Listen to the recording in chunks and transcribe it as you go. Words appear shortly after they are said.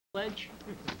Pledge.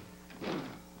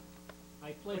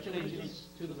 I pledge allegiance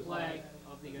to the flag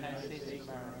of the United States of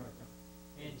America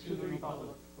and to the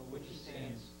republic for which it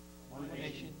stands, one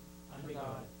nation, under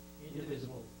God,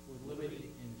 indivisible, with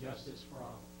liberty and justice for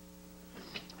all.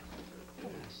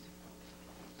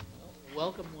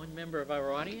 Welcome, one member of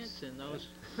our audience and those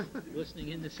listening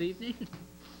in this evening.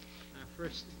 Our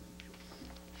first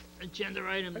agenda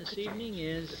item this evening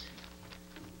is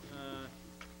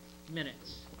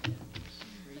minutes.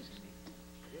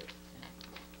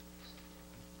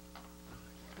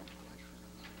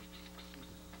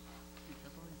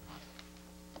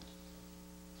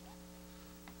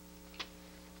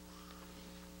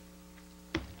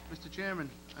 Mr. Chairman,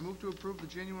 I move to approve the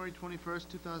January 21st,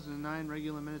 2009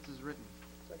 regular minutes as written.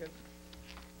 Second.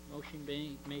 Motion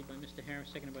being made by Mr. Harris,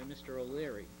 seconded by Mr.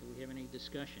 O'Leary. Do we have any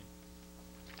discussion?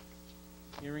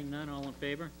 Hearing none, all in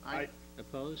favor? Aye.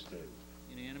 Opposed?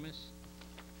 Unanimous?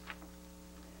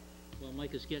 Well,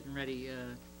 Mike is getting ready.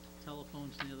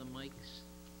 Telephones near the mics.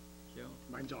 Joe?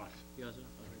 Mine's off. Yours?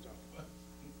 Mine's off.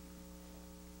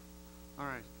 All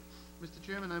right. Mr.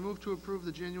 Chairman, I move to approve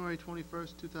the January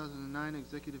 21st, 2009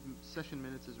 executive session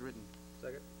minutes as written.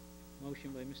 Second.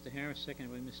 Motion by Mr. Harris,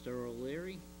 seconded by Mr.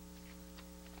 O'Leary.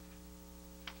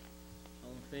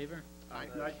 All in favor? Aye.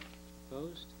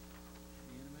 Opposed?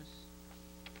 Unanimous?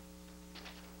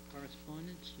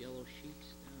 Correspondence, yellow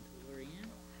sheets down to the very end.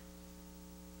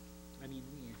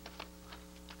 Leanne.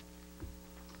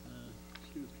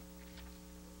 Excuse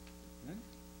me. None?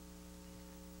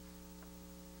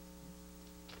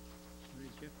 What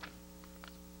is Jeff?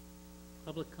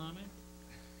 Public comment?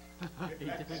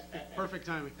 Perfect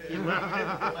timing.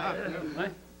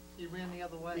 What? He ran the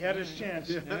other way. He had his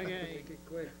chance. Okay.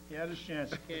 Quick. He had his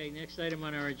chance. Okay, next item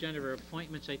on our agenda are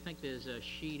appointments. I think there's a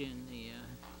sheet in the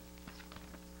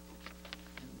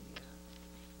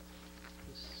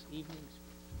this evening's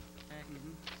packet.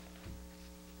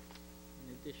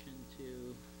 In addition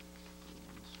to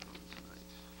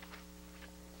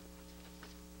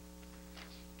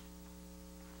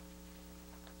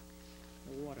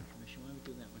the Water Commission. Why don't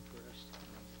we do that one first?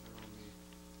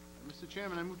 Mr.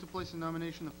 Chairman, I move to place in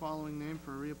nomination the following name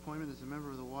for a reappointment as a member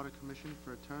of the Water Commission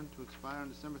for a term to expire on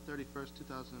December 31st,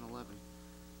 2011.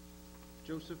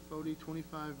 Joseph Fody,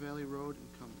 25 Valley Road,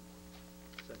 incumbent.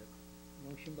 Second.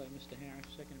 Motion by Mr. Harris,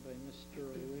 seconded by Mr.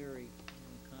 O'Leary.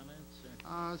 Any comments?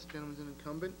 This gentleman's an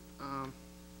incumbent.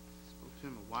 Spoke to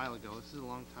him a while ago. This is a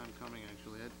long time coming,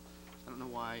 actually. I don't know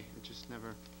why. I just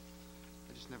never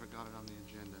got it on the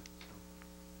agenda. So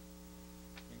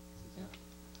Okay. this is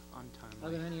untimely.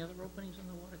 Are there any other openings on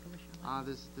the Water Commission?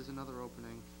 There's another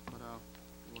opening, but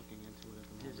we're looking into it at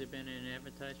the moment. Has there been an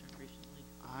advertisement recently?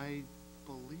 I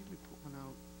believe we put one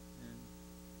out And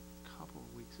a couple of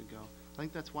weeks ago. I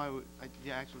think that's why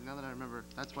actually, now that I remember,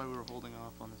 that's why we were holding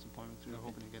off on this appointment, because we were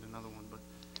hoping to get another one, but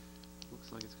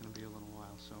looks like it's going to be a little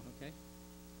while, so. okay.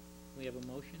 We have a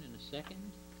motion and a second,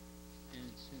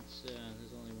 and since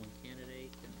there's only one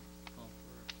candidate, call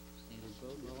for a standard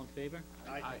vote. All in favor?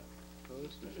 Aye.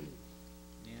 Opposed?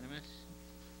 Unanimous?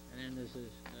 And then there's a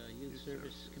Youth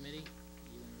Service Committee.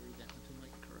 You want to read that one too,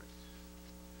 Mike? Correct.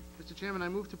 Mr. Chairman, I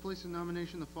move to place in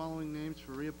nomination the following names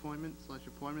for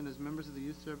reappointment/appointment as members of the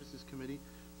Youth Services Committee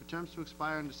for terms to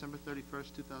expire on December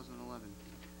 31st, 2011.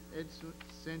 Ed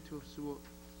Santosuoso,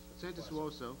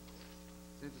 all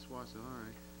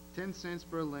right. 10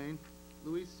 Sandsbur Lane,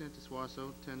 Luis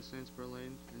Santosuoso, 10 Sandsbur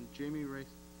Lane, and Jamie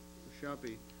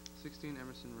Rashapi, 16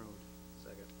 Emerson Road.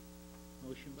 Second.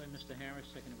 Motion by Mr. Harris,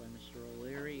 seconded by Mr.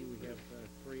 O'Leary. We have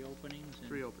three openings and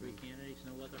Three openings. three candidates.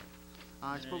 No other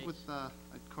I spoke with, candidates?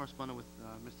 I corresponded with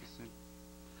Mr.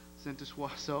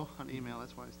 Santosuoso on email.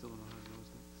 That's why I still don't know how to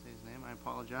say his name. I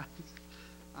apologize.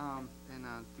 And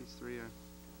these three are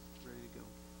ready to go.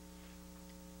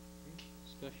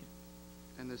 Discussion.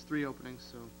 And there's three openings,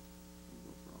 so we'll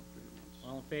go for all three at once.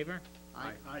 All in favor?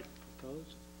 Aye.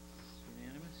 Opposed? It's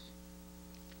unanimous.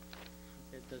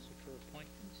 That does it for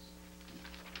appointments.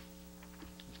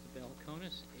 Mr.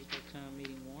 Belconis, April Town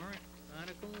Meeting warrant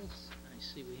articles. I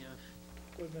see we have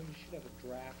Wait a minute, we should have a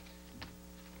draft.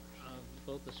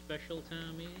 both a special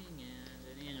town meeting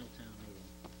and an annual town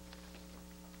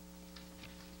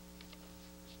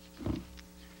meeting.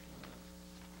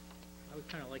 I would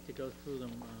kind of like to go through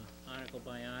them article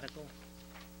by article.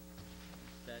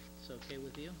 If that's okay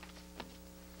with you?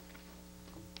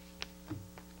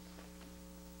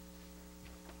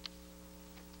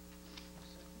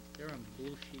 They're on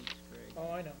blue sheets, Greg.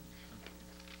 Oh, I know.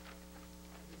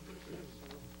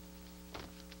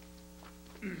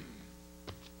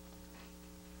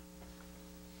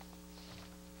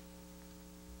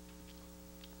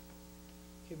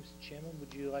 Can Mr. Chairman,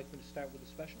 would you like me to start with the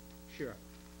special? Sure.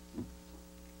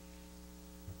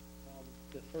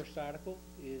 The first article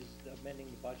is amending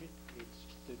the budget. It's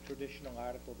the traditional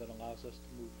article that allows us to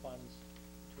move funds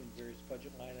between various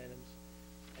budget line items.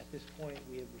 At this point,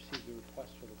 we have received a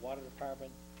request for the water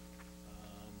department.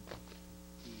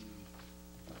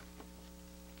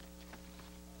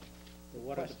 The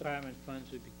water request- department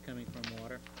funds would be coming from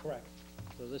water, Correct,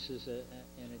 so this is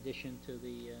in addition to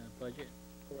the budget.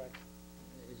 correct.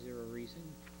 Is there a reason?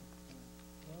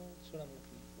 Well, that's what I'm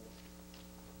looking for.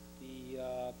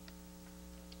 The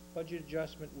budget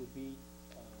adjustment would be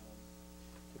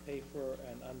to pay for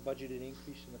an unbudgeted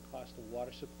increase in the cost of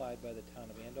water supplied by the town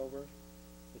of Andover.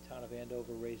 The town of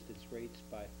Andover raised its rates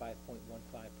by 5.15%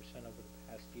 over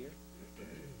the past year.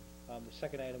 The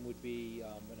second item would be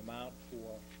an amount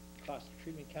for cost of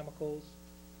treatment chemicals,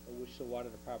 of which the water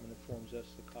department informs us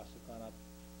the costs have gone up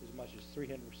as much as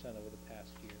 300% over the past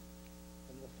year.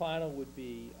 And the final would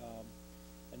be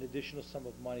an additional sum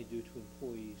of money due to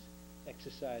employees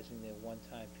exercising their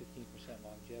one-time 15%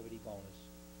 longevity bonus.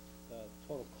 The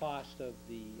total cost of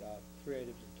the three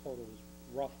items in total is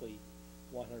roughly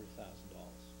 $100,000.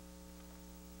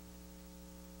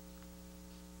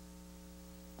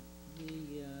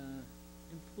 The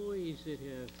employees that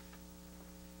have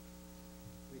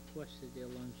requested their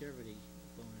longevity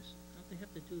bonus, don't they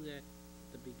have to do that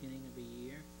at the beginning of the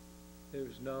year?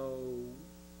 There's no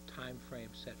time frame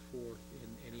set forth in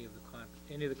any of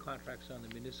the contracts on the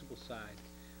municipal side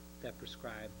that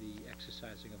prescribe the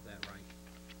exercising of that right.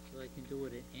 So they can do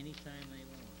it at any time they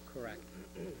want? Correct.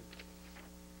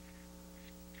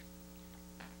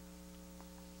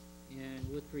 And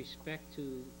with respect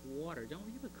to water, don't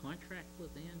we have a contract with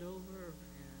Andover?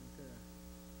 And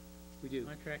We do.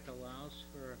 contract allows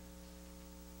for,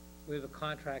 We have a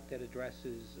contract that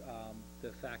addresses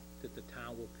the fact that the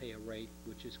town will pay a rate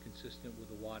which is consistent with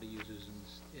the water users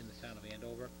in the town of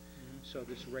Andover. So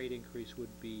this rate increase would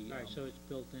be. all right, so it's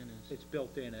built in as, It's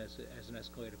built in as an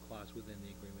escalator clause within the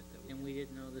agreement that we. and we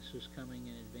didn't know this was coming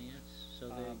in advance,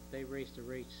 so they raised the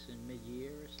rates in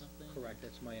mid-year or something? Correct,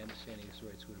 that's my understanding, is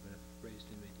rates would have been raised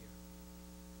in mid-year.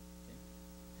 Okay.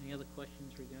 Any other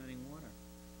questions regarding water?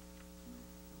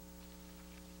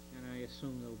 And I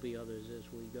assume there'll be others as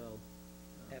we go.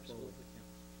 Absolutely.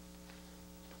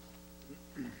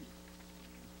 forward.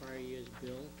 Prior year's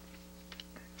bill,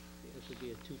 this would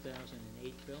be a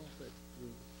 2008 bill that we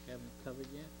haven't covered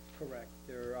yet? Correct.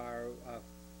 There are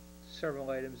several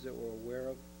items that we're aware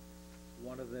of.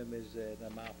 One of them is an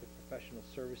amount for professional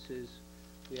services.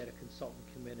 We had a consultant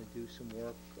come in and do some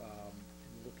work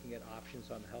in looking at options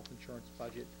on the health insurance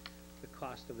budget. The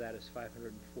cost of that is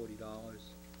 $540.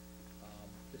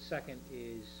 The second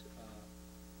is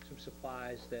some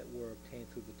supplies that were obtained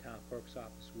through the town clerk's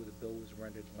office where the bill was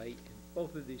rendered late. In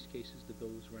both of these cases, the bill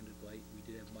was rendered late. We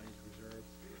did have monies reserved.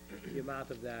 The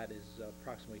amount of that is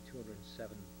approximately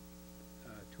 $207.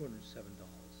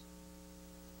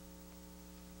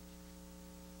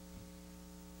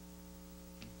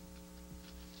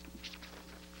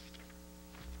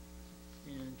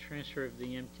 And transfer of the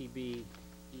MTBE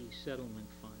settlement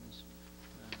funds.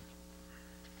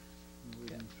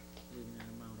 Leaving that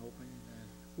amount open.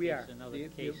 We in are. case another The-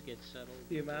 case gets settled.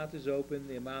 The amount is open.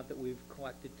 The amount that we've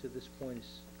collected to this point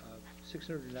is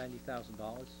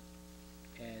 $690,000.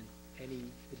 And any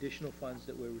additional funds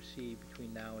that we receive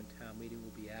between now and town meeting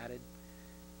will be added.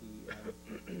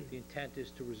 The intent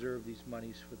is to reserve these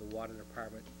monies for the water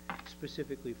department,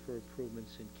 specifically for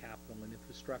improvements in capital and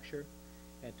infrastructure,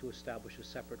 and to establish a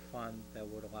separate fund that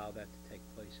would allow that to take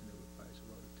place, and it requires a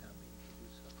vote of town meeting to do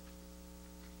so.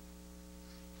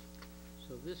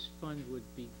 So this fund would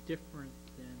be different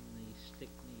than the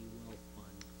Stickney Well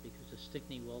Fund, because the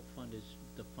Stickney Well Fund is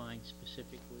defined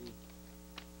specifically.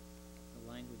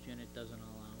 The language in it doesn't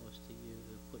allow us to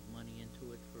put money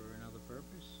into it for another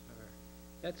purpose, or?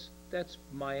 That's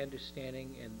my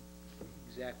understanding, and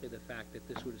exactly the fact that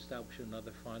this would establish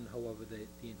another fund. However, the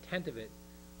intent of it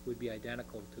would be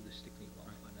identical to the Stickney Well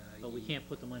Fund. But we can't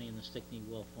put the money in the Stickney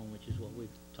Well Fund, which is what we've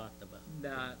talked about.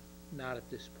 Not at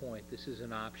this point. This is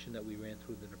an option that we ran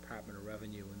through the Department of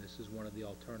Revenue, and this is one of the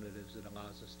alternatives that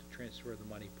allows us to transfer the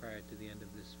money prior to the end of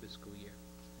this fiscal year.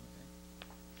 Okay.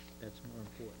 That's more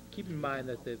important. Keep in mind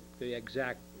that the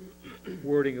exact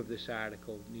wording of this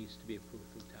article needs to be approved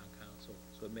through town council,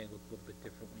 so it may look a little bit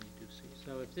different when you do see it.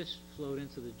 So if this flowed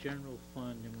into the general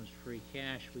fund and was free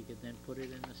cash, we could then put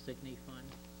it in the Stickney Fund,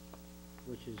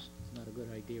 which is not a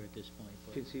good idea at this point,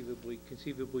 but.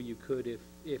 Conceivably you could if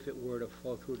it were to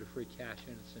flow through to free cash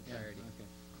in its Yeah, entirety, okay.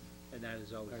 and that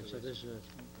is always All right, the so risk. there's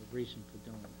a reason for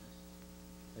doing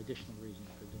this, additional reason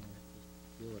for doing it.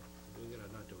 Doing it or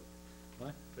not doing it?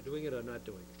 What? For doing it or not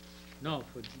doing it? No,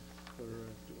 for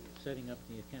setting up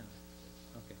the account.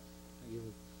 Okay. You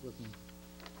were looking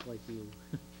like you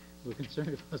were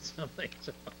concerned about something,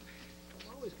 so.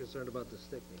 I'm always concerned about the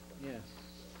Stickney fund. Yeah.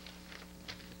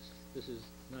 This is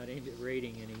not aimed at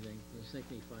rating anything, the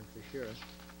Stickney Fund for sure.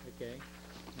 Okay.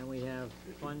 And we have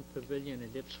Fund Pavilion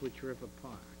at Ipswich River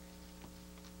Park.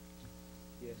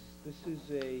 Yes, this is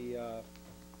a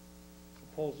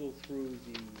proposal through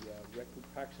the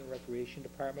Parks and Recreation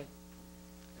Department.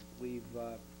 I believe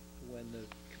when the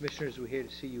commissioners were here to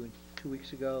see you 2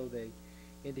 weeks ago, they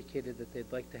indicated that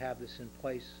they'd like to have this in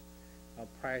place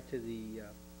prior to the,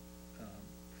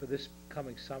 for this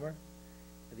coming summer.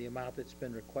 The amount that's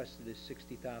been requested is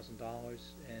 $60,000,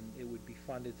 and it would be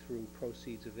funded through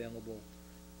proceeds available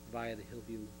via the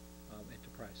Hillview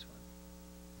Enterprise Fund.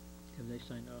 Have they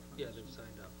signed off on this? Yeah, they've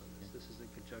signed off on this. Okay. This is in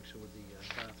conjunction with the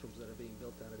bathrooms that are being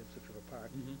built down at Ipswich River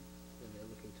Park, Mhm. and they're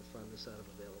looking to fund this out of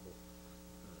available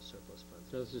surplus funds.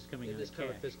 So this is coming In out of this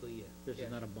current cash. fiscal year. This Yeah.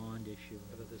 is not a bond issue.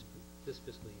 Out of this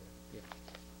fiscal year. Yeah.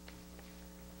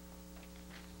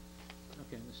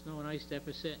 Okay, the snow and ice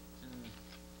deficit, you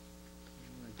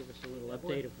wanna give us a little Yeah,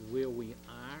 update of where we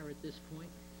are at this point?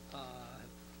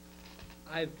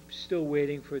 I'm still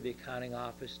waiting for the accounting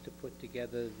office to put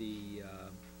together the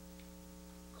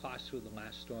costs for the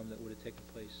last storm that would have taken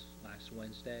place last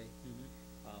Wednesday.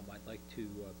 I'd like to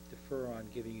defer on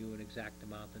giving you an exact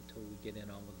amount until we get in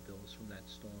all of the bills from that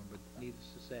storm, but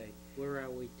needless to say, Where are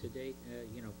we to date,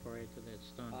 prior to that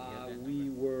storm? Do you have that we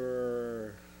number?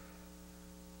 were,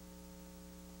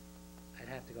 I'd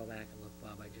have to go back and look,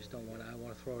 Bob, I just don't wanna, I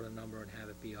wanna throw out a number and have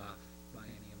it be off by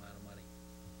any amount of money.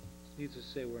 Needless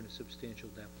to say, we're in a substantial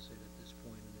deficit at this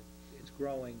point, and it's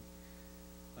growing,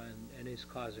 and is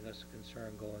causing us a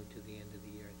concern going to the end of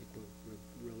the year. I think we're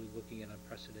really looking at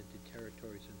unprecedented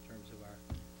territories in terms of our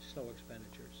snow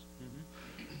expenditures.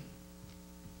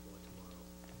 More tomorrow.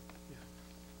 Yeah.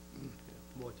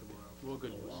 More tomorrow. Well,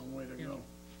 good news. Long way to Yeah. go.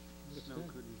 Snow Understood.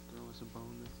 couldn't throw us a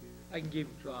bone this year. I can give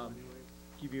Anyway.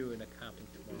 you an accounting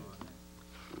tomorrow on that.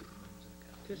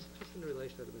 Just in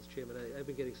relation to it, Mr. Chairman, I've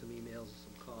been getting some emails and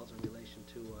some calls in relation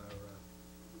to our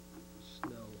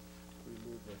snow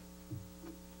removal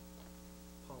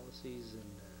policies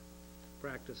and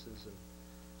practices, and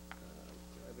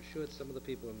I've assured some of the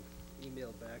people and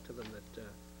emailed back to them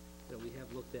that, we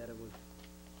have looked at it, we're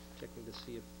checking to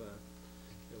see if, we're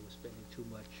spending too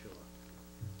much or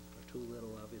too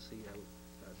little. Obviously,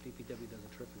 DPW does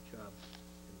a terrific job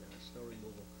in snow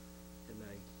removal, and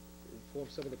I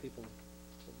informed some of the people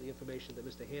of the information that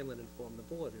Mr. Hanlon informed the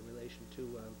board in relation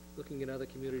to looking at other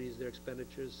communities, their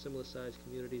expenditures, similar-sized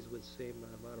communities with same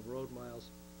amount of road miles,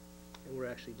 and we're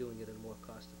actually doing it in a more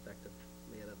cost-effective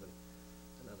manner than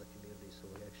other communities, so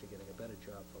we're actually getting a better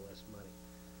job for less money.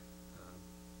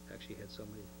 Actually had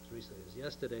somebody as recently as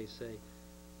yesterday say,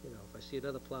 if I see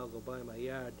another plow go by my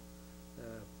yard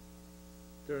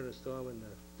during a storm and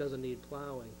doesn't need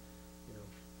plowing,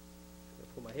 I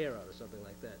pull my hair out or something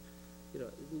like that.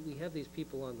 We have these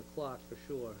people on the clock for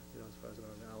sure, as far as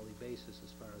on an hourly basis,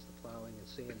 as far as the plowing and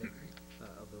sanding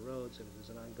of the roads, and if there's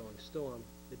an ongoing storm,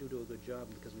 they do a good job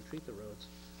because we treat the roads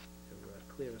to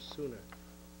clear us sooner.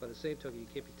 By the same token, you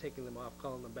can't be taking them off,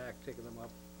 calling them back, taking them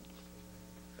off.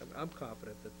 I'm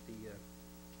confident that the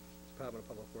Department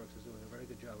of Public Works is doing a very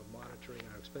good job of monitoring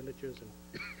our expenditures and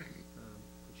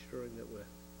ensuring that we're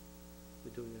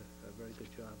doing a very good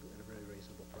job at a very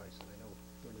reasonable price. And I know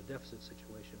we're in a deficit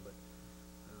situation, but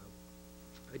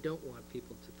I don't want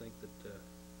people to think that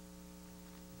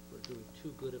we're doing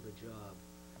too good of a job.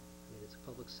 I mean, it's a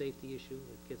public safety issue.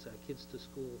 It gets our kids to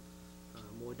school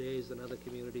more days than other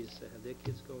communities have their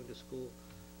kids going to school,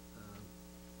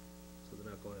 so they're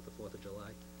not going at the 4th of July.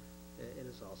 And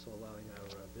it's also allowing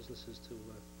our businesses to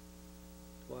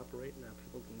operate and our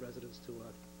people and residents to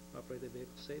operate their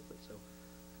vehicles safely. So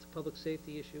it's a public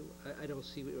safety issue. I don't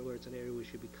see where it's an area we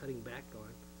should be cutting back on.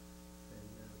 And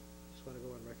I just want to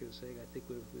go on record as saying I think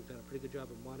we've done a pretty good job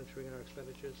of monitoring our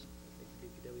expenditures. I think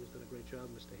the DPW has done a great job.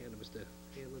 Mr.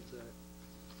 Hanlon's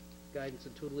guidance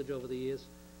and tutelage over the years.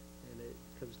 And it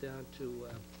comes down to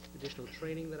additional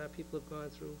training that our people have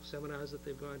gone through, seminars that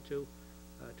they've gone to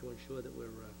ensure that we're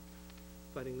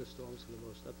fighting the storms in the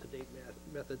most up-to-date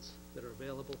methods that are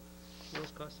available in the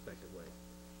most cost-effective way.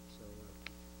 So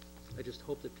I just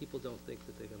hope that people don't think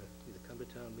that they're going to either come to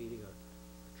town meeting or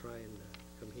try and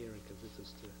come here and convince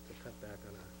us to cut back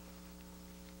on our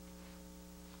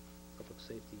public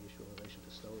safety issue in relation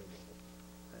to snow removal.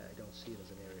 I don't see it as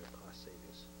an area of cost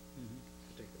savings,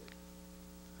 particularly.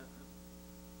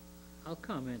 I'll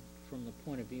comment from the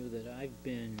point of view that I've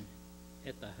been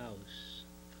at the house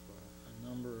for a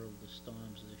number of the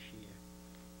storms this year.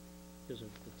 because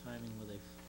of the timing where they